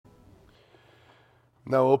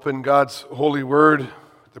Now open God's holy word,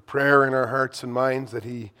 the prayer in our hearts and minds that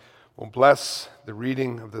He will bless the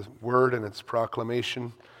reading of the word and its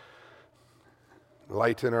proclamation,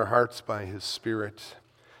 light in our hearts by His Spirit.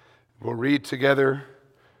 We'll read together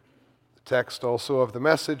the text also of the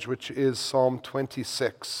message, which is Psalm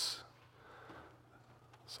 26,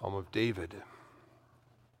 Psalm of David.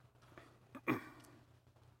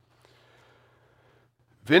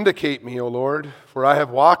 Vindicate me, O Lord, for I have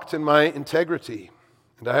walked in my integrity,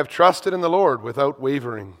 and I have trusted in the Lord without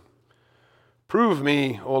wavering. Prove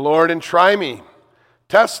me, O Lord, and try me.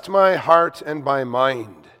 Test my heart and my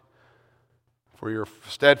mind. For your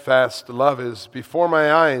steadfast love is before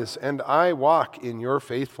my eyes, and I walk in your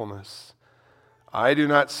faithfulness. I do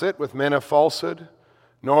not sit with men of falsehood,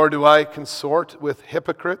 nor do I consort with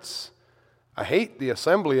hypocrites. I hate the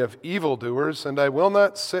assembly of evildoers, and I will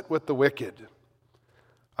not sit with the wicked.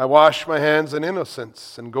 I wash my hands in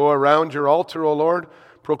innocence and go around your altar, O Lord,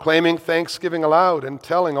 proclaiming thanksgiving aloud and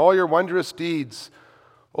telling all your wondrous deeds.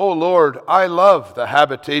 O Lord, I love the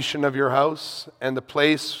habitation of your house and the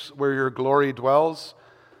place where your glory dwells.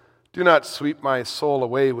 Do not sweep my soul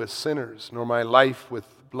away with sinners, nor my life with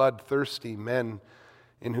bloodthirsty men,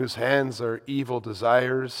 in whose hands are evil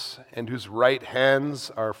desires and whose right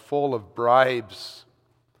hands are full of bribes.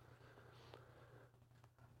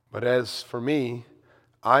 But as for me,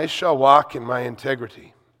 I shall walk in my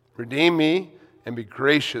integrity. Redeem me and be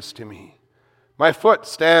gracious to me. My foot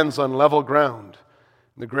stands on level ground.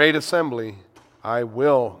 In the great assembly, I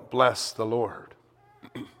will bless the Lord.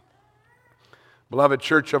 Beloved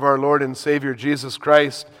Church of our Lord and Savior Jesus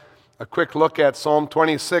Christ, a quick look at Psalm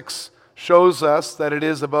 26 shows us that it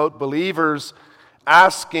is about believers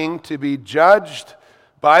asking to be judged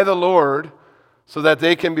by the Lord so that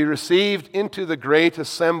they can be received into the great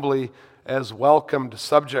assembly as welcomed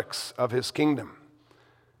subjects of His kingdom.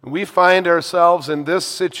 We find ourselves in this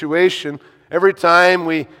situation every time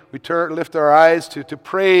we lift our eyes to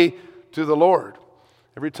pray to the Lord.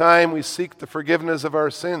 Every time we seek the forgiveness of our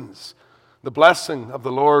sins, the blessing of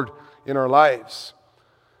the Lord in our lives.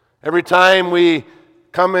 Every time we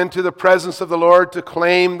come into the presence of the Lord to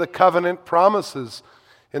claim the covenant promises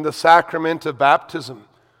in the sacrament of baptism,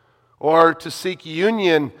 or to seek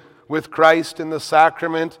union with Christ in the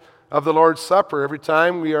sacrament of the Lord's Supper, every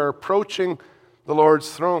time we are approaching the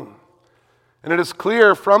Lord's throne. And it is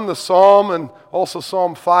clear from the psalm and also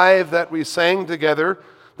Psalm 5 that we sang together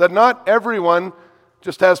that not everyone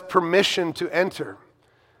just has permission to enter.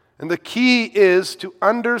 And the key is to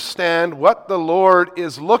understand what the Lord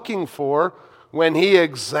is looking for when He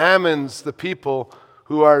examines the people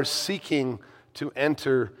who are seeking to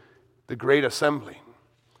enter the great assembly.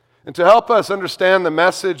 And to help us understand the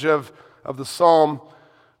message of the psalm,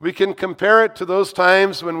 we can compare it to those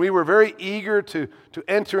times when we were very eager to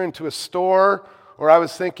enter into a store, or I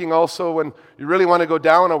was thinking also when you really want to go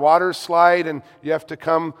down a water slide and you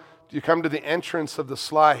come to the entrance of the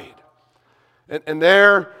slide. And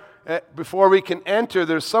there, before we can enter,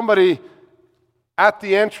 there's somebody at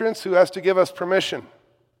the entrance who has to give us permission.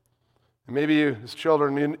 And maybe you, as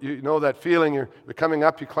children, you know that feeling. You're coming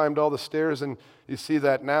up, you climbed all the stairs, and you see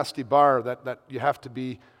that nasty bar that you have to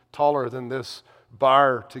be taller than this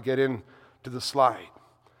bar to get in to the slide.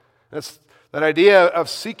 That idea of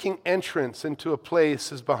seeking entrance into a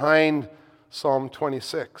place is behind Psalm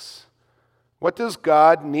 26. What does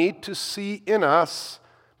God need to see in us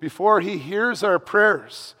before He hears our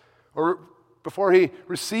prayers, or before He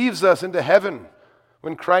receives us into heaven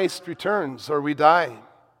when Christ returns or we die?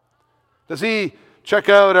 Does He check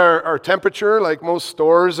out our temperature like most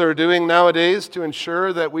stores are doing nowadays to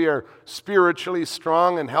ensure that we are spiritually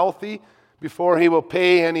strong and healthy before He will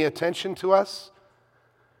pay any attention to us?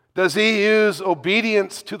 Does He use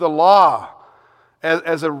obedience to the law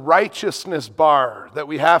as a righteousness bar that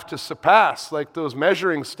we have to surpass, like those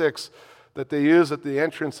measuring sticks that they use at the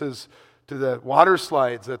entrances to the water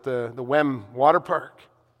slides at the Wem Water Park?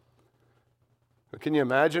 Can you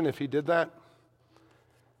imagine if He did that?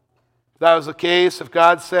 If that was the case, if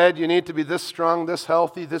God said you need to be this strong, this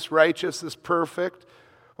healthy, this righteous, this perfect,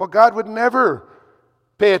 well, God would never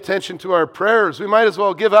pay attention to our prayers. We might as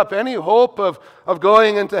well give up any hope of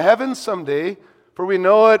going into heaven someday, for we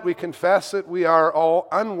know it, we confess it, we are all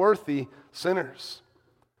unworthy sinners.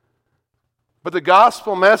 But the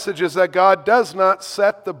gospel message is that God does not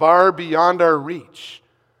set the bar beyond our reach.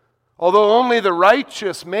 Although only the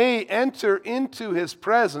righteous may enter into His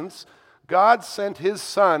presence, God sent His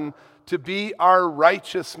Son to be our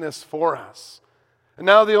righteousness for us. And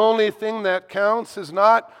now the only thing that counts is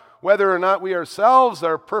not whether or not we ourselves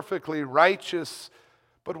are perfectly righteous,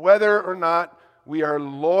 but whether or not we are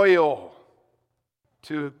loyal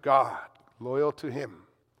to God, loyal to Him.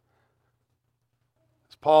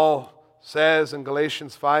 As Paul says in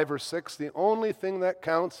Galatians 5 verse 6, the only thing that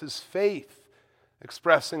counts is faith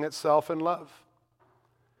expressing itself in love.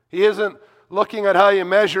 He isn't looking at how you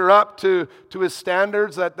measure up to His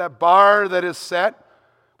standards, at that bar that is set,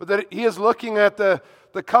 but that He is looking at the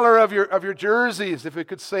color of your jerseys, if we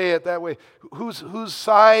could say it that way, whose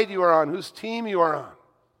side you are on, whose team you are on.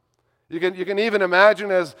 You can even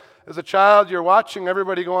imagine as a child you're watching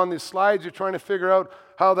everybody go on these slides, you're trying to figure out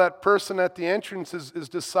how that person at the entrance is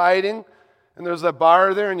deciding. And there's a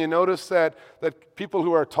bar there, and you notice that people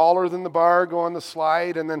who are taller than the bar go on the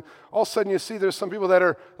slide, and then all of a sudden you see there's some people that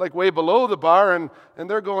are like way below the bar, and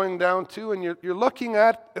they're going down too, and you're looking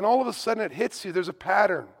at, and all of a sudden it hits you, there's a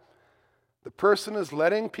pattern. The person is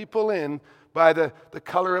letting people in by the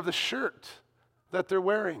color of the shirt that they're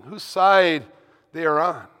wearing, whose side they are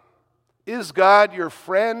on. Is God your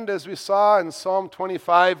friend, as we saw in Psalm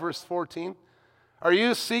 25, verse 14? Are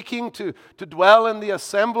you seeking to dwell in the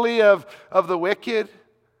assembly of the wicked?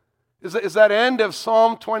 Is that end of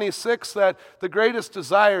Psalm 26 that the greatest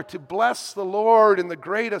desire to bless the Lord in the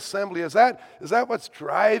great assembly? Is that what's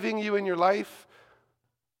driving you in your life?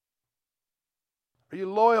 Are you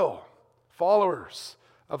loyal followers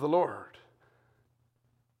of the Lord?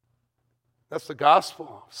 That's the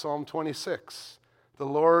gospel of Psalm 26. The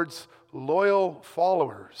Lord's loyal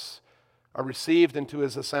followers are received into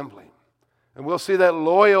His assembly. And we'll see that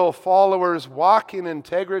loyal followers walk in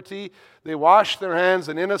integrity. They wash their hands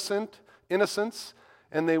in innocence,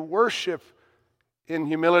 and they worship in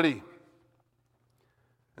humility.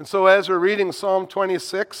 And so as we're reading Psalm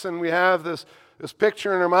 26, and we have this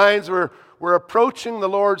picture in our minds, we're approaching the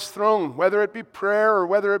Lord's throne, whether it be prayer or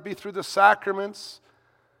whether it be through the sacraments.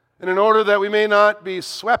 And in order that we may not be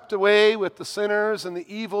swept away with the sinners and the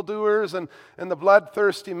evildoers and the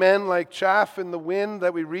bloodthirsty men like chaff in the wind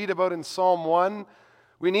that we read about in Psalm 1,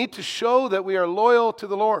 we need to show that we are loyal to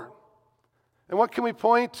the Lord. And what can we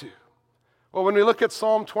point to? Well, when we look at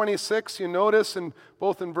Psalm 26, you notice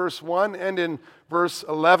both in verse 1 and in verse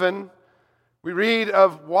 11, we read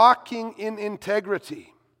of walking in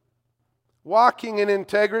integrity. Walking in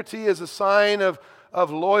integrity is a sign of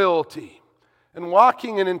loyalty. And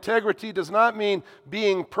walking in integrity does not mean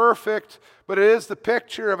being perfect, but it is the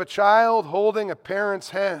picture of a child holding a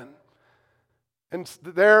parent's hand. And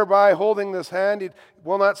thereby holding this hand, it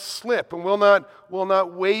will not slip and will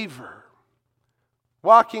not waver.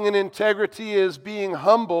 Walking in integrity is being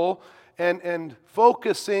humble and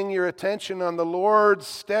focusing your attention on the Lord's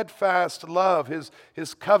steadfast love,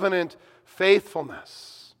 His covenant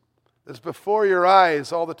faithfulness. That's before your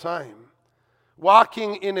eyes all the time.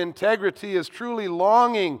 Walking in integrity is truly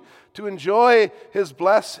longing to enjoy His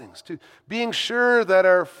blessings, to being sure that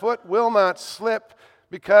our foot will not slip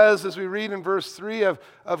because, as we read in verse 3,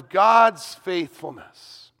 of God's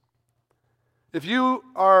faithfulness. If you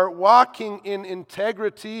are walking in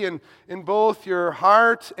integrity in both your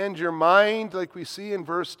heart and your mind, like we see in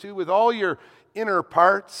verse 2, with all your inner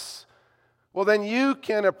parts, well, then you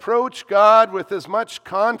can approach God with as much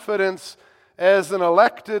confidence as an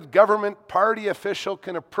elected government party official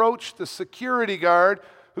can approach the security guard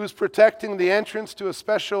who's protecting the entrance to a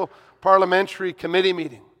special parliamentary committee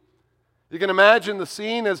meeting. You can imagine the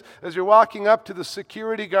scene as you're walking up to the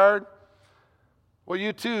security guard. Well,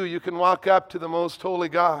 you too, you can walk up to the most holy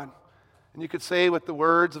God. And you could say with the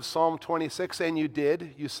words of Psalm 26, and you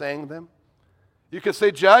did, you sang them. You could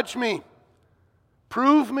say, judge me,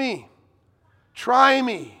 prove me, try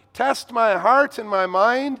me, test my heart and my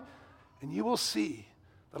mind, and you will see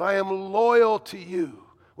that I am loyal to you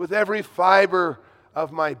with every fiber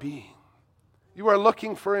of my being. You are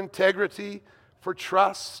looking for integrity, for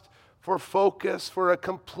trust, for focus, for a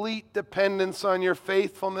complete dependence on your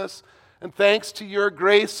faithfulness. And thanks to your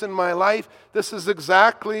grace in my life, this is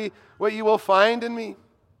exactly what you will find in me.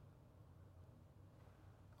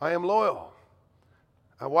 I am loyal.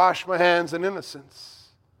 I wash my hands in innocence.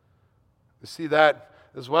 We see that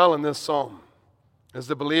as well in this psalm. As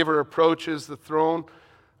the believer approaches the throne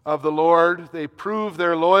of the Lord, they prove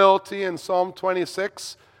their loyalty in Psalm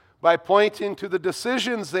 26 by pointing to the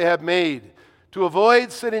decisions they have made to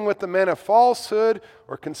avoid sitting with the men of falsehood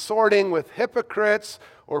or consorting with hypocrites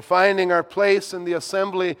or finding our place in the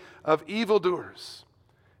assembly of evildoers.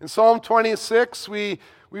 In Psalm 26, we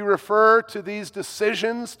refer to these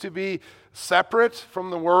decisions to be separate from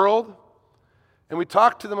the world. And we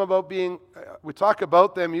talk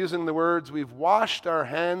about them using the words, we've washed our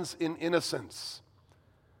hands in innocence.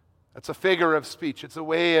 That's a figure of speech. It's a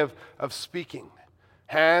way of speaking.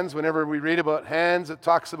 Hands, whenever we read about hands, it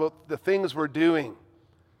talks about the things we're doing.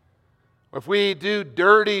 If we do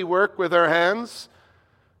dirty work with our hands,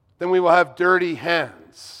 then we will have dirty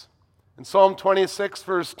hands. And Psalm 26,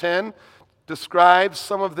 verse 10, describes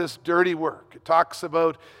some of this dirty work. It talks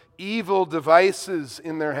about evil devices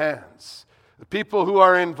in their hands. The people who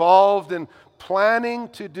are involved in planning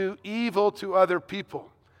to do evil to other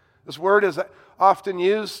people. This word is often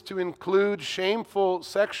used to include shameful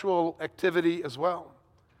sexual activity as well.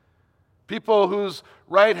 People whose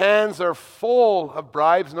right hands are full of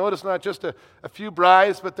bribes. Notice not just a few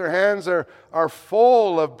bribes, but their hands are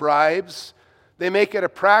full of bribes. They make it a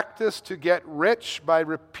practice to get rich by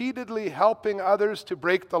repeatedly helping others to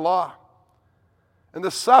break the law. And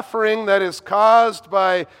the suffering that is caused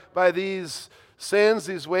by these sins,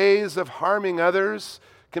 these ways of harming others,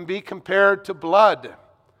 can be compared to blood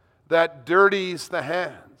that dirties the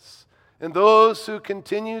hands. And those who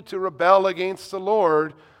continue to rebel against the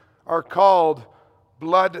Lord are called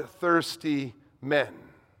bloodthirsty men.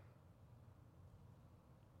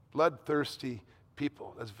 Bloodthirsty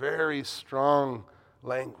people. That's very strong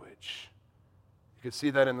language. You can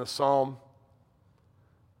see that in the Psalm,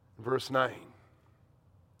 verse 9.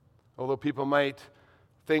 Although people might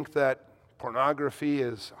think that pornography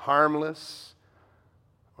is harmless,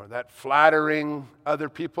 or that flattering other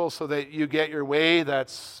people so that you get your way,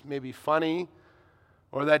 that's maybe funny,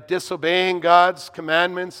 or that disobeying God's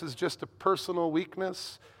commandments is just a personal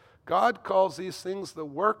weakness, God calls these things the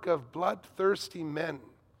work of bloodthirsty men.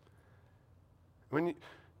 When you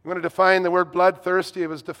want to define the word bloodthirsty, it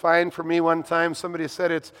was defined for me one time. Somebody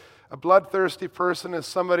said it's a bloodthirsty person is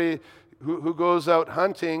somebody who goes out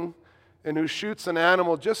hunting and who shoots an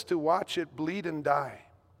animal just to watch it bleed and die.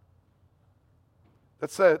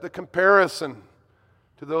 That's the comparison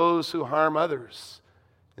to those who harm others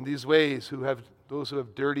in these ways, those who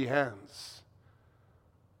have dirty hands.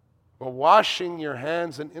 Well, washing your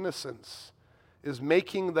hands in innocence is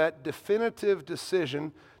making that definitive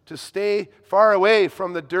decision to stay far away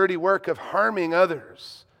from the dirty work of harming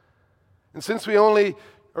others. And since we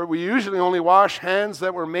usually only wash hands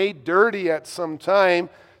that were made dirty at some time,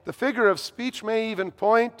 the figure of speech may even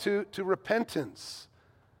point to repentance.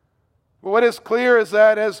 But what is clear is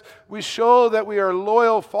that as we show that we are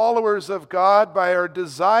loyal followers of God by our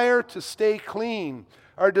desire to stay clean,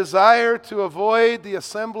 our desire to avoid the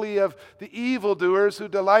assembly of the evildoers who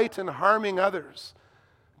delight in harming others,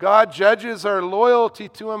 God judges our loyalty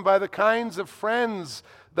to Him by the kinds of friends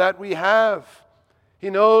that we have.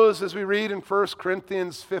 He knows, as we read in 1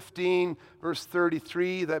 Corinthians 15, verse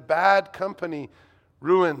 33, that bad company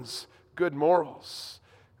ruins good morals.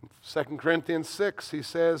 In 2 Corinthians 6, he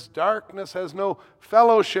says, darkness has no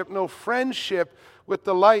fellowship, no friendship with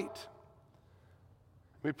the light.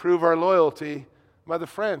 We prove our loyalty by the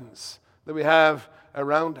friends that we have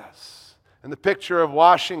around us. And the picture of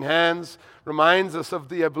washing hands reminds us of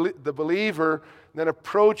the believer then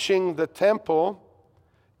approaching the temple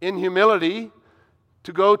in humility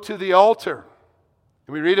to go to the altar.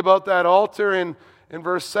 And we read about that altar in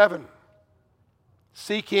verse 7.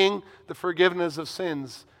 Seeking the forgiveness of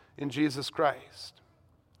sins in Jesus Christ.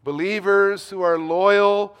 Believers who are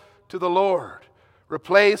loyal to the Lord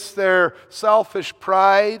replace their selfish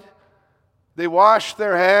pride. They wash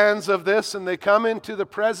their hands of this and they come into the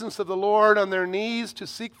presence of the Lord on their knees to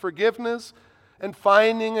seek forgiveness, and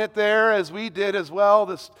finding it there, as we did as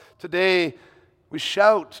well today, we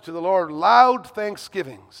shout to the Lord loud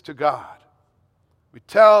thanksgivings to God. We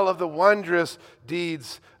tell of the wondrous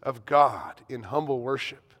deeds of God in humble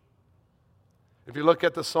worship. If you look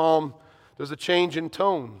at the psalm, there's a change in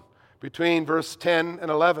tone between verse 10 and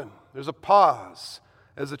 11. There's a pause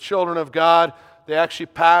as the children of God, they actually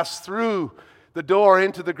pass through the door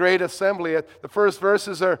into the great assembly. The first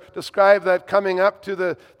verses describe that coming up to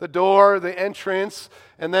the door, the entrance,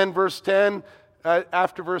 and then verse 10,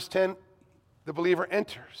 after verse 10, the believer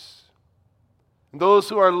enters. And those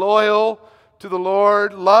who are loyal to the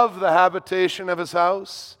Lord love the habitation of His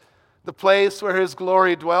house, the place where His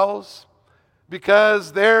glory dwells,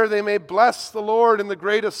 because there they may bless the Lord in the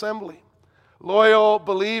great assembly. Loyal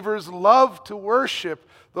believers love to worship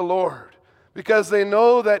the Lord because they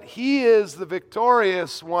know that He is the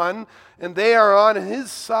victorious one and they are on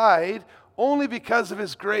His side only because of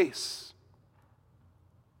His grace.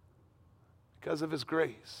 Because of His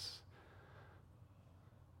grace.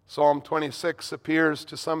 Psalm 26 appears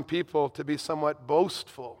to some people to be somewhat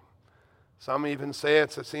boastful. Some even say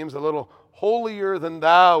it seems a little holier than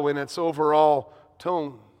thou in its overall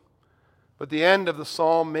tone. But the end of the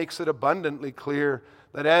psalm makes it abundantly clear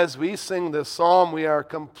that as we sing this psalm, we are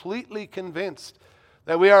completely convinced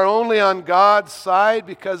that we are only on God's side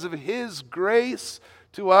because of His grace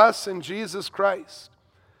to us in Jesus Christ.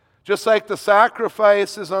 Just like the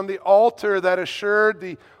sacrifices on the altar that assured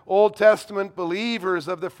the Old Testament believers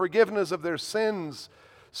of the forgiveness of their sins,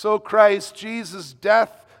 so Christ Jesus'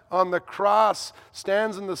 death on the cross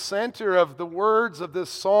stands in the center of the words of this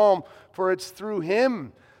psalm, for it's through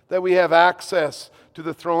him that we have access to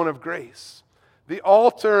the throne of grace. The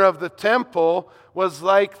altar of the temple was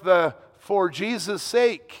like the "for Jesus'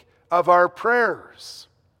 sake" of our prayers.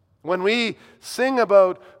 When we sing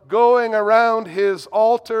about going around his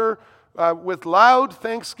altar with loud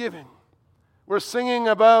thanksgiving, we're singing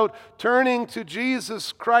about turning to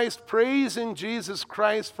Jesus Christ, praising Jesus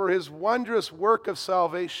Christ for his wondrous work of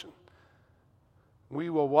salvation. We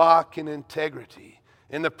will walk in integrity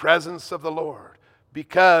in the presence of the Lord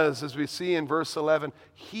because, as we see in verse 11,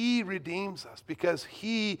 he redeems us, because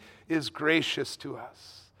he is gracious to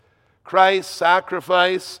us. Christ's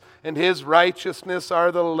sacrifice and his righteousness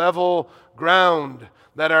are the level ground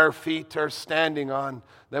that our feet are standing on,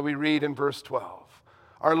 that we read in verse 12.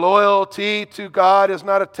 Our loyalty to God is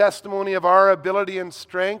not a testimony of our ability and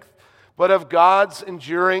strength, but of God's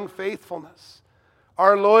enduring faithfulness.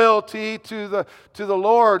 Our loyalty to the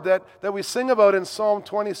Lord that we sing about in Psalm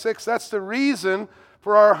 26, that's the reason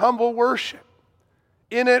for our humble worship.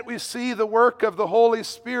 In it we see the work of the Holy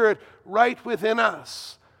Spirit right within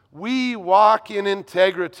us. We walk in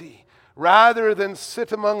integrity rather than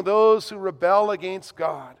sit among those who rebel against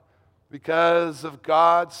God because of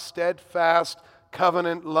God's steadfast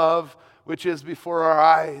covenant love, which is before our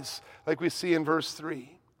eyes, like we see in verse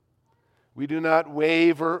 3. We do not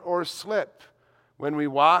waver or slip when we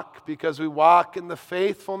walk, because we walk in the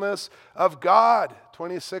faithfulness of God.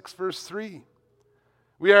 26 verse 3.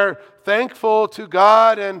 We are thankful to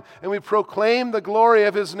God and we proclaim the glory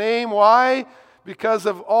of his name. Why? Because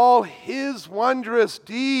of all his wondrous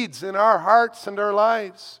deeds in our hearts and our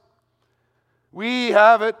lives. We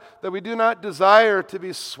have it that we do not desire to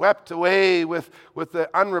be swept away with the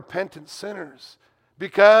unrepentant sinners,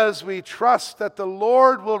 because we trust that the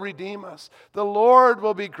Lord will redeem us. The Lord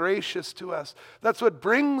will be gracious to us. That's what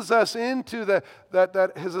brings us into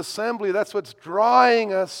that his assembly. That's what's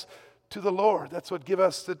drawing us to the Lord. That's what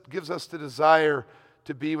gives us the desire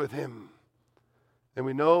to be with him. And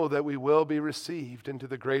we know that we will be received into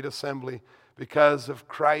the great assembly because of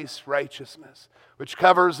Christ's righteousness, which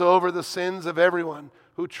covers over the sins of everyone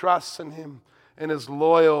who trusts in him and is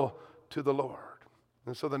loyal to the Lord.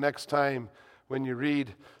 And so the next time when you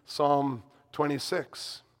read Psalm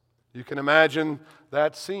 26, you can imagine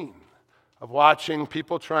that scene of watching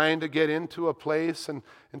people trying to get into a place and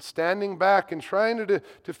standing back and trying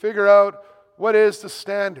to figure out what is the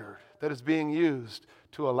standard that is being used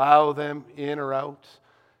to allow them in or out.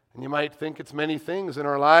 And you might think it's many things in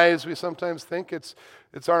our lives. We sometimes think it's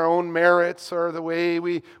our own merits or the way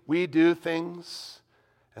we do things.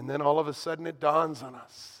 And then all of a sudden it dawns on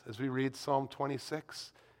us as we read Psalm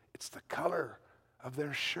 26. It's the color of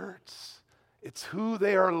their shirts. It's who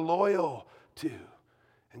they are loyal to.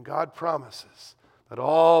 And God promises that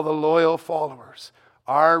all the loyal followers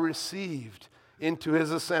are received into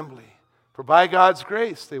his assembly. For by God's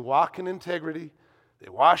grace, they walk in integrity, they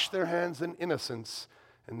wash their hands in innocence,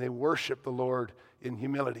 and they worship the Lord in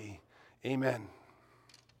humility. Amen.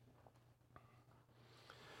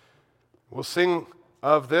 We'll sing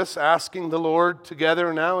of this, asking the Lord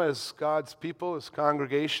together now as God's people, as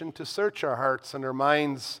congregation, to search our hearts and our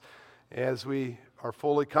minds as we are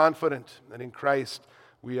fully confident that in Christ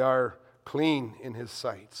we are clean in his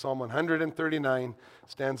sight. Psalm 139,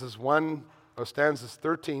 stanzas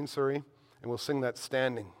 13, and we'll sing that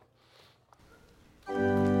standing.